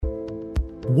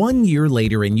1 year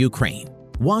later in Ukraine,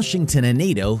 Washington and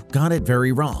NATO got it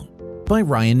very wrong, by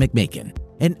Ryan McMaken,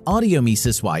 an audio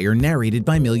Mises wire narrated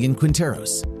by Millian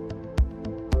Quinteros.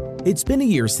 It's been a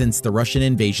year since the Russian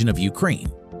invasion of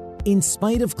Ukraine. In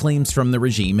spite of claims from the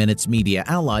regime and its media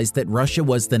allies that Russia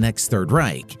was the next Third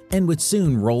Reich and would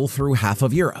soon roll through half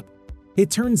of Europe, it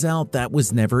turns out that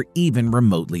was never even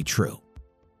remotely true.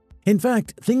 In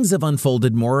fact, things have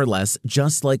unfolded more or less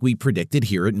just like we predicted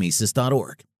here at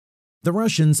Mises.org. The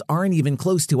Russians aren't even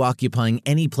close to occupying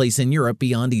any place in Europe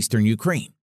beyond eastern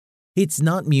Ukraine. It's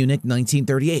not Munich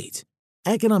 1938.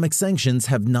 Economic sanctions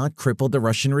have not crippled the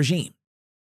Russian regime.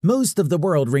 Most of the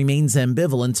world remains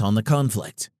ambivalent on the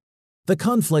conflict. The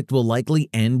conflict will likely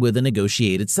end with a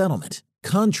negotiated settlement,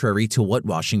 contrary to what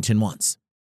Washington wants.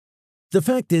 The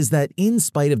fact is that in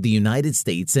spite of the United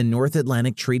States and North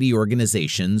Atlantic Treaty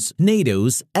Organization's,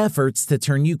 NATO's, efforts to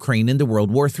turn Ukraine into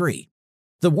World War III,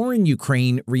 the war in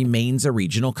Ukraine remains a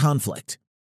regional conflict.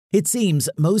 It seems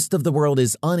most of the world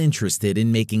is uninterested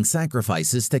in making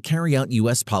sacrifices to carry out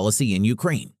U.S. policy in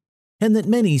Ukraine, and that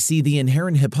many see the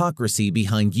inherent hypocrisy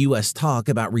behind U.S. talk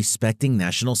about respecting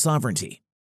national sovereignty.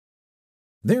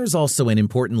 There's also an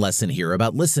important lesson here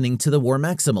about listening to the war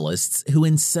maximalists who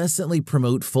incessantly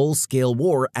promote full-scale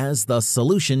war as the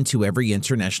solution to every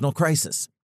international crisis.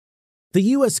 The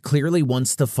U.S. clearly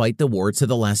wants to fight the war to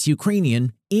the last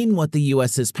Ukrainian in what the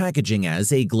U.S. is packaging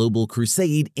as a global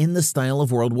crusade in the style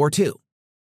of World War II.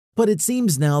 But it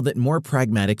seems now that more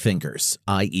pragmatic thinkers,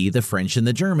 i.e. the French and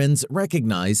the Germans,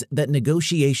 recognize that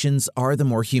negotiations are the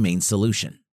more humane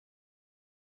solution.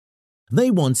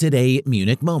 They wanted a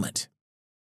Munich moment.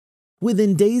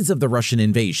 Within days of the Russian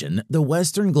invasion, the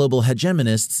Western global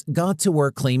hegemonists got to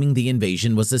work claiming the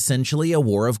invasion was essentially a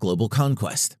war of global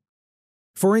conquest.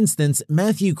 For instance,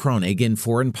 Matthew Kronig in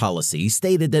Foreign Policy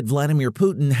stated that Vladimir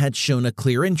Putin had shown a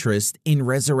clear interest in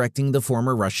resurrecting the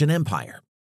former Russian Empire,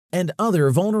 and other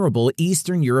vulnerable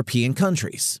Eastern European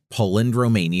countries, Poland,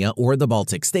 Romania, or the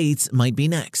Baltic states, might be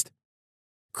next.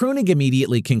 Kronig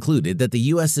immediately concluded that the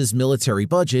U.S.'s military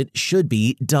budget should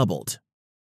be doubled.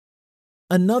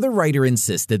 Another writer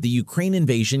insisted the Ukraine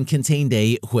invasion contained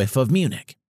a whiff of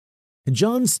Munich.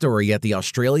 John Story at the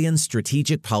Australian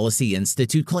Strategic Policy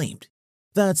Institute claimed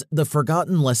that the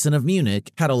forgotten lesson of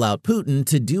Munich had allowed Putin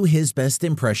to do his best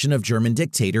impression of German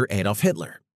dictator Adolf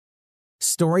Hitler.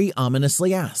 Story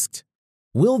ominously asked,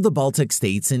 "Will the Baltic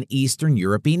states and Eastern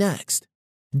Europe be next?"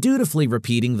 dutifully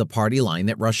repeating the party line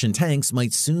that Russian tanks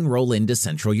might soon roll into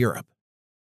Central Europe.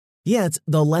 Yet,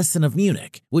 the lesson of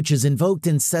Munich, which is invoked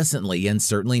incessantly and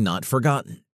certainly not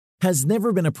forgotten, has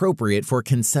never been appropriate for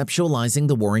conceptualizing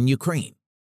the war in Ukraine.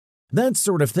 That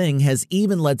sort of thing has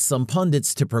even led some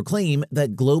pundits to proclaim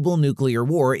that global nuclear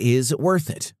war is worth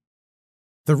it.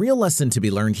 The real lesson to be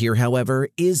learned here, however,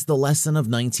 is the lesson of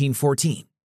 1914,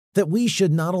 that we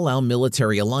should not allow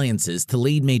military alliances to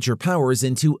lead major powers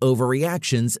into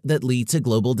overreactions that lead to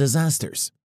global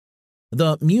disasters.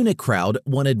 The Munich crowd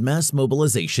wanted mass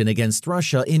mobilization against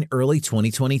Russia in early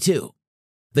 2022.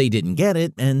 They didn't get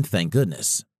it, and thank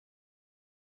goodness.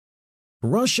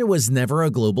 Russia was never a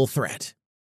global threat.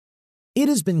 It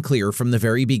has been clear from the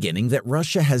very beginning that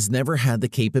Russia has never had the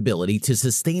capability to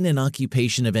sustain an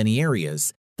occupation of any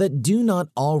areas that do not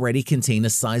already contain a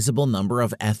sizable number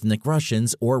of ethnic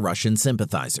Russians or Russian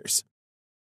sympathizers.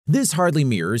 This hardly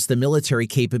mirrors the military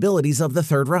capabilities of the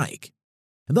Third Reich.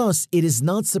 Thus, it is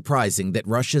not surprising that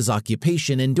Russia's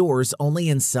occupation endures only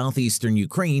in southeastern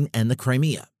Ukraine and the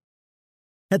Crimea.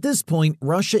 At this point,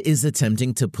 Russia is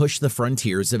attempting to push the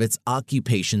frontiers of its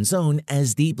occupation zone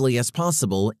as deeply as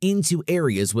possible into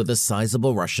areas with a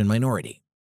sizable Russian minority.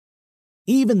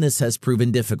 Even this has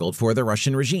proven difficult for the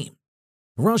Russian regime.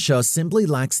 Russia simply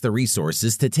lacks the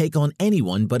resources to take on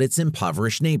anyone but its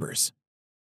impoverished neighbors.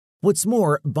 What's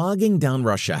more, bogging down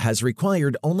Russia has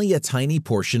required only a tiny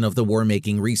portion of the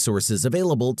war-making resources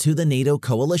available to the NATO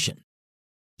coalition.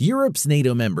 Europe's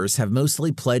NATO members have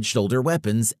mostly pledged older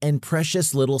weapons and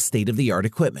precious little state-of-the-art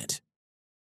equipment.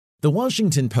 The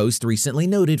Washington Post recently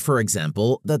noted, for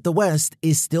example, that the West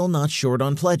is still not short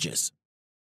on pledges.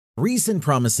 Recent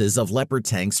promises of Leopard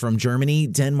tanks from Germany,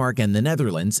 Denmark, and the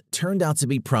Netherlands turned out to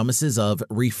be promises of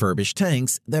refurbished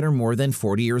tanks that are more than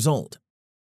 40 years old.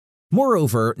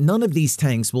 Moreover, none of these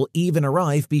tanks will even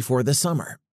arrive before the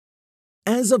summer.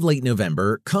 As of late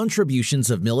November, contributions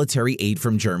of military aid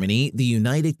from Germany, the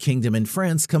United Kingdom, and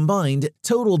France combined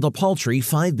totaled a paltry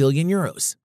 5 billion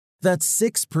euros. That's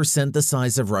 6% the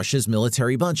size of Russia's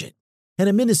military budget, and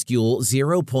a minuscule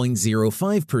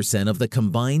 0.05% of the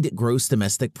combined gross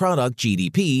domestic product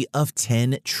 (GDP) of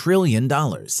 $10 trillion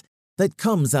that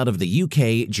comes out of the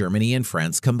UK, Germany, and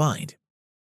France combined.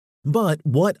 But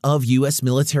what of U.S.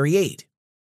 military aid?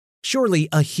 Surely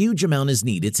a huge amount is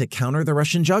needed to counter the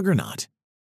Russian juggernaut.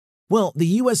 Well, the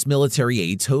U.S. military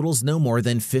aid totals no more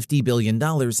than $50 billion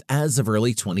as of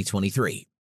early 2023.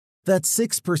 That's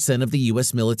 6% of the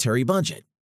U.S. military budget,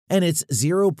 and it's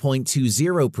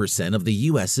 0.20% of the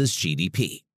U.S.'s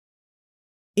GDP.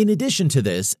 In addition to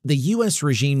this, the U.S.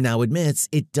 regime now admits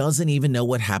it doesn't even know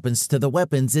what happens to the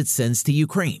weapons it sends to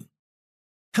Ukraine.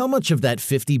 How much of that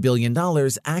 $50 billion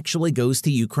actually goes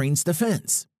to Ukraine's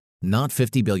defense? Not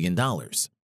 $50 billion.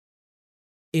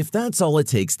 If that's all it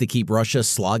takes to keep Russia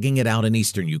slogging it out in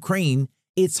eastern Ukraine,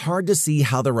 it's hard to see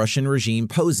how the Russian regime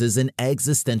poses an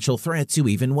existential threat to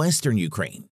even western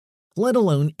Ukraine, let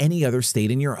alone any other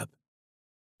state in Europe.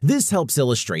 This helps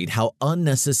illustrate how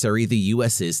unnecessary the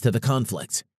U.S. is to the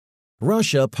conflict.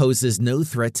 Russia poses no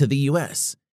threat to the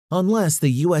U.S. unless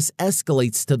the U.S.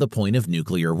 escalates to the point of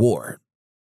nuclear war.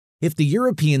 If the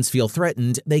Europeans feel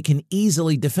threatened, they can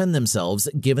easily defend themselves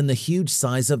given the huge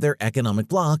size of their economic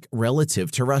bloc relative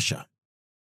to Russia.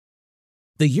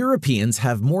 The Europeans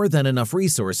have more than enough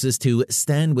resources to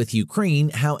stand with Ukraine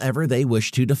however they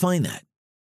wish to define that.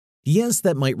 Yes,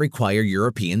 that might require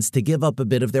Europeans to give up a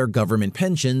bit of their government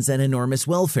pensions and enormous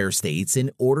welfare states in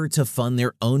order to fund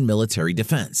their own military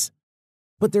defense.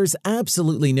 But there's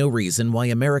absolutely no reason why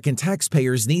American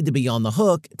taxpayers need to be on the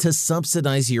hook to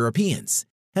subsidize Europeans,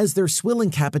 as they're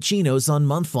swilling cappuccinos on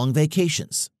month-long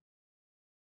vacations.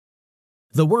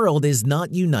 The world is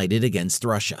not united against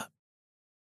Russia.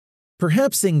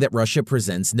 Perhaps seeing that Russia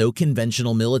presents no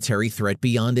conventional military threat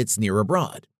beyond its near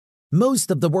abroad, most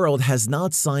of the world has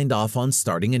not signed off on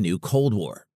starting a new Cold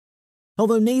War.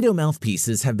 Although NATO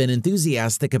mouthpieces have been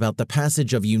enthusiastic about the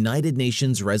passage of United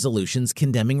Nations resolutions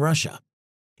condemning Russia,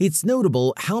 it's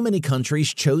notable how many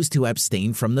countries chose to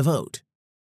abstain from the vote.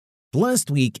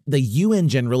 Last week, the UN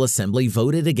General Assembly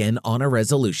voted again on a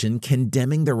resolution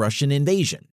condemning the Russian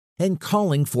invasion and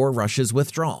calling for Russia's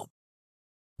withdrawal.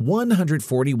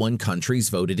 141 countries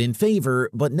voted in favor,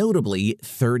 but notably,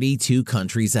 32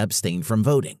 countries abstained from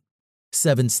voting.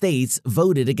 7 states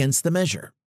voted against the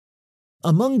measure.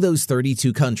 Among those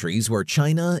 32 countries were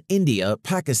China, India,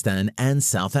 Pakistan, and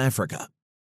South Africa.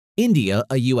 India,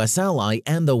 a U.S. ally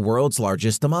and the world's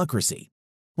largest democracy,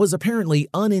 was apparently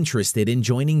uninterested in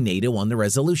joining NATO on the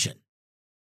resolution.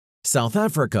 South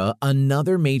Africa,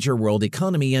 another major world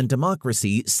economy and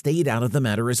democracy, stayed out of the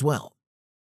matter as well.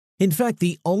 In fact,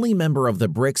 the only member of the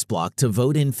BRICS bloc to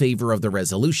vote in favor of the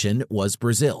resolution was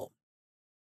Brazil.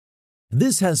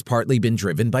 This has partly been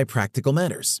driven by practical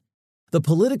matters. The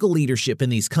political leadership in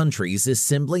these countries is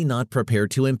simply not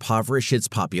prepared to impoverish its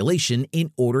population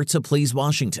in order to please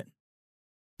Washington.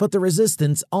 But the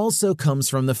resistance also comes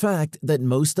from the fact that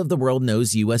most of the world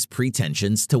knows U.S.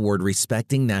 pretensions toward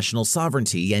respecting national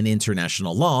sovereignty and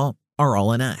international law are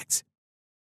all an act.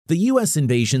 The U.S.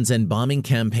 invasions and bombing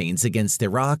campaigns against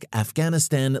Iraq,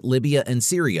 Afghanistan, Libya, and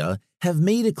Syria have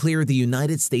made it clear the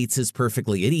United States is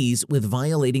perfectly at ease with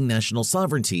violating national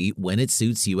sovereignty when it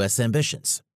suits U.S.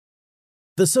 ambitions.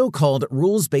 The so-called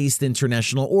rules-based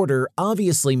international order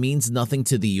obviously means nothing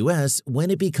to the U.S. when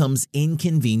it becomes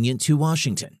inconvenient to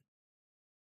Washington.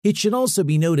 It should also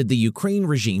be noted the Ukraine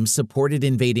regime supported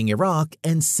invading Iraq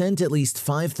and sent at least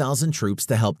 5,000 troops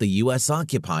to help the U.S.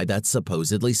 occupy that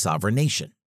supposedly sovereign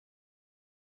nation.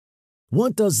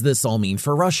 What does this all mean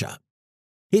for Russia?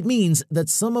 It means that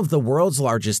some of the world's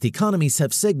largest economies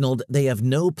have signaled they have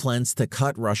no plans to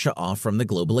cut Russia off from the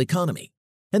global economy,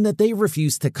 and that they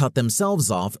refuse to cut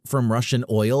themselves off from Russian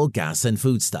oil, gas, and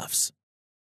foodstuffs.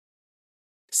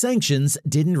 Sanctions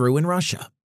didn't ruin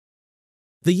Russia.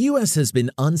 The U.S. has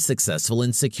been unsuccessful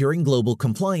in securing global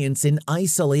compliance in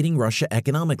isolating Russia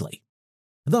economically.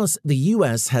 Thus, the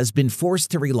U.S. has been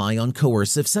forced to rely on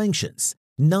coercive sanctions,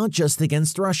 not just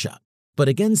against Russia, but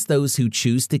against those who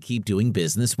choose to keep doing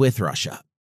business with Russia.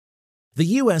 The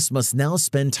U.S. must now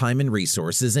spend time and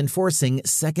resources enforcing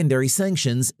secondary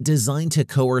sanctions designed to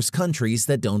coerce countries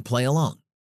that don't play along,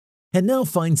 and now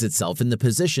finds itself in the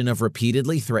position of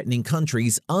repeatedly threatening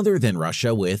countries other than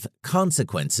Russia with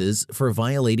consequences for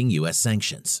violating U.S.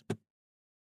 sanctions.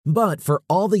 But for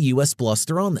all the U.S.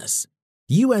 bluster on this,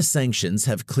 U.S. sanctions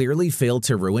have clearly failed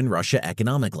to ruin Russia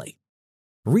economically.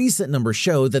 Recent numbers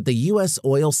show that the U.S.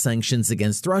 oil sanctions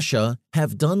against Russia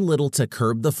have done little to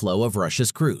curb the flow of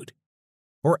Russia's crude.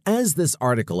 Or as this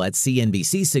article at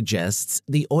CNBC suggests,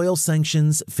 the oil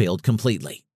sanctions failed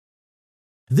completely.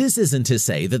 This isn't to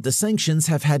say that the sanctions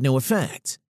have had no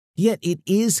effect, yet it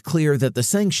is clear that the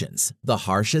sanctions, the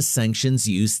harshest sanctions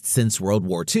used since World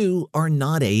War II, are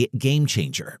not a game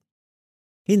changer.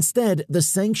 Instead, the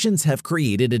sanctions have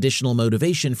created additional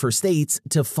motivation for states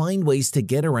to find ways to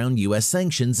get around U.S.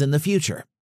 sanctions in the future.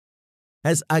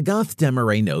 As Agath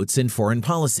Demarais notes in Foreign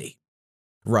Policy,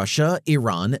 Russia,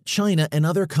 Iran, China, and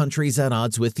other countries at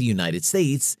odds with the United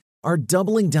States are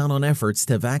doubling down on efforts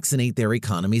to vaccinate their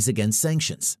economies against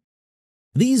sanctions.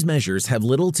 These measures have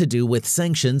little to do with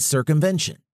sanctions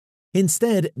circumvention.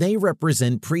 Instead, they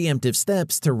represent preemptive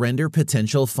steps to render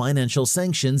potential financial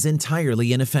sanctions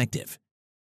entirely ineffective.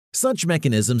 Such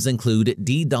mechanisms include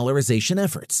de-dollarization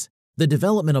efforts, the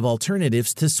development of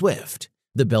alternatives to SWIFT,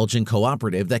 the Belgian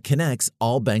cooperative that connects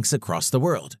all banks across the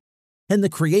world, and the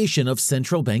creation of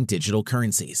central bank digital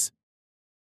currencies.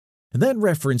 That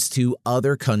reference to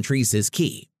other countries is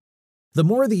key. The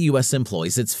more the U.S.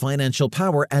 employs its financial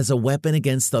power as a weapon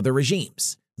against other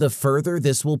regimes, the further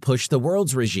this will push the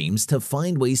world's regimes to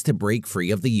find ways to break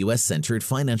free of the U.S.-centered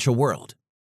financial world.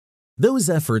 Those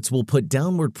efforts will put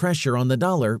downward pressure on the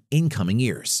dollar in coming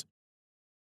years.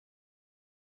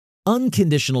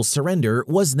 Unconditional surrender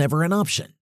was never an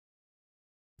option.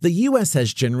 The U.S.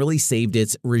 has generally saved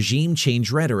its regime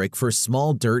change rhetoric for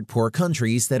small dirt-poor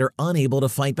countries that are unable to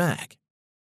fight back.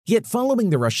 Yet following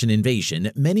the Russian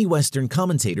invasion, many Western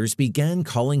commentators began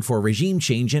calling for regime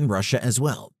change in Russia as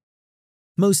well.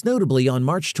 Most notably, on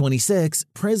March 26,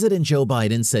 President Joe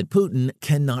Biden said Putin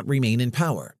cannot remain in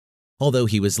power, although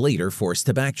he was later forced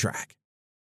to backtrack.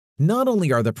 Not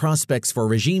only are the prospects for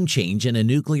regime change in a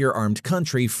nuclear-armed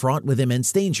country fraught with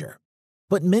immense danger,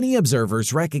 but many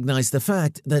observers recognize the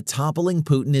fact that toppling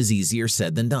Putin is easier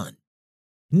said than done.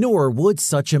 Nor would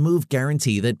such a move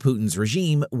guarantee that Putin's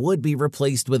regime would be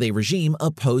replaced with a regime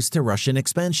opposed to Russian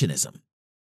expansionism.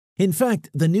 In fact,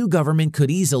 the new government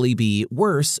could easily be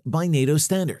worse by NATO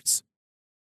standards.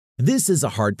 This is a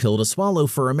hard pill to swallow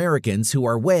for Americans who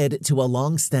are wed to a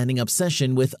long-standing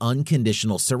obsession with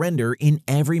unconditional surrender in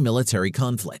every military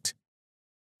conflict.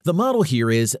 The model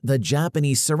here is the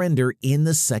Japanese surrender in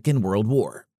the Second World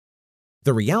War.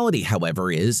 The reality,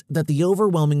 however, is that the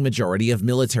overwhelming majority of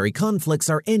military conflicts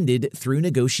are ended through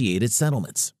negotiated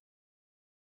settlements.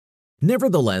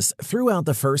 Nevertheless, throughout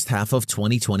the first half of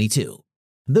 2022,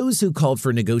 those who called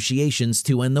for negotiations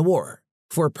to end the war,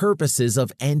 for purposes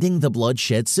of ending the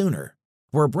bloodshed sooner,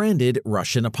 were branded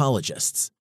Russian apologists.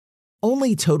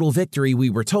 Only total victory, we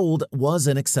were told, was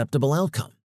an acceptable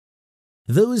outcome.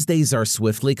 Those days are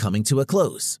swiftly coming to a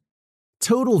close.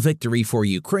 Total victory for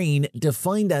Ukraine,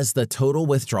 defined as the total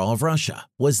withdrawal of Russia,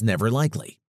 was never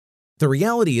likely. The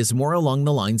reality is more along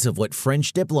the lines of what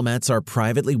French diplomats are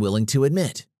privately willing to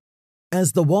admit.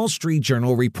 As the Wall Street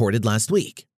Journal reported last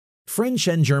week, French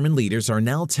and German leaders are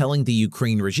now telling the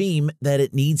Ukraine regime that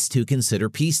it needs to consider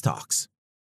peace talks.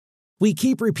 We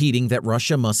keep repeating that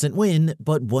Russia mustn't win,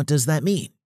 but what does that mean?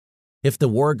 If the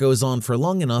war goes on for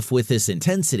long enough with this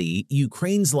intensity,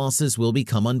 Ukraine's losses will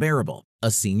become unbearable, a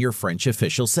senior French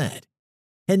official said,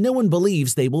 and no one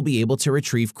believes they will be able to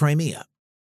retrieve Crimea.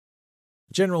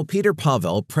 General Peter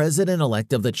Pavel,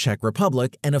 president-elect of the Czech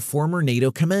Republic and a former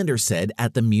NATO commander, said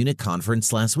at the Munich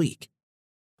conference last week,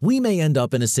 "We may end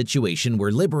up in a situation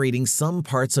where liberating some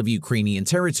parts of Ukrainian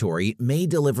territory may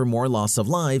deliver more loss of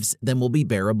lives than will be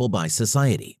bearable by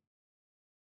society."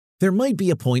 There might be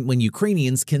a point when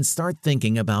Ukrainians can start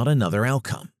thinking about another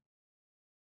outcome.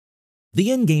 The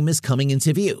endgame is coming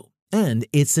into view, and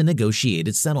it's a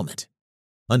negotiated settlement.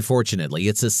 Unfortunately,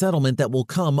 it's a settlement that will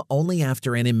come only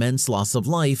after an immense loss of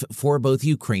life for both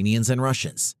Ukrainians and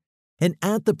Russians, and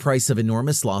at the price of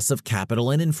enormous loss of capital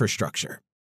and infrastructure.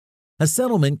 A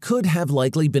settlement could have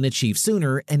likely been achieved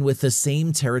sooner and with the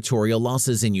same territorial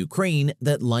losses in Ukraine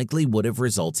that likely would have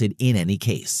resulted in any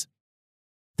case.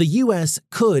 The U.S.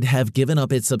 could have given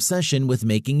up its obsession with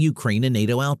making Ukraine a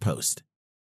NATO outpost.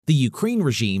 The Ukraine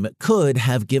regime could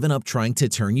have given up trying to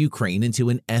turn Ukraine into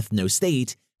an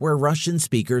ethno-state where Russian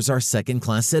speakers are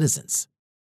second-class citizens.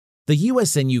 The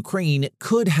U.S. and Ukraine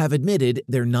could have admitted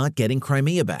they're not getting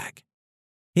Crimea back.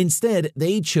 Instead,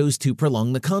 they chose to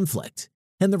prolong the conflict,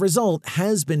 and the result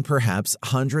has been perhaps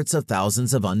hundreds of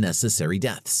thousands of unnecessary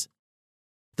deaths.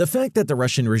 The fact that the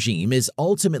Russian regime is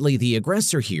ultimately the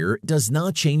aggressor here does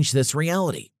not change this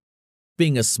reality.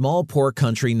 Being a small, poor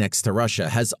country next to Russia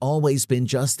has always been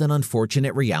just an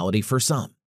unfortunate reality for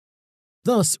some.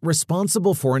 Thus,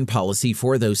 responsible foreign policy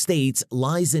for those states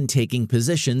lies in taking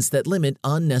positions that limit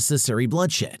unnecessary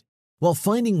bloodshed, while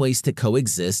finding ways to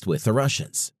coexist with the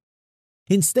Russians.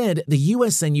 Instead, the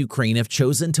U.S. and Ukraine have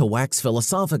chosen to wax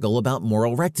philosophical about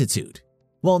moral rectitude,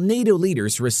 while NATO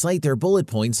leaders recite their bullet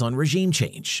points on regime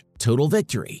change, total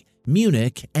victory,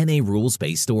 Munich, and a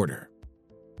rules-based order.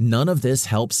 None of this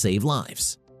helps save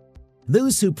lives.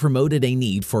 Those who promoted a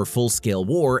need for full-scale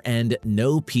war and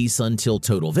no peace until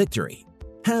total victory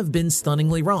have been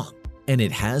stunningly wrong, and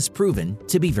it has proven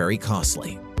to be very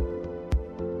costly.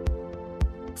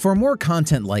 For more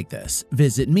content like this,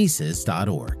 visit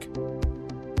Mises.org.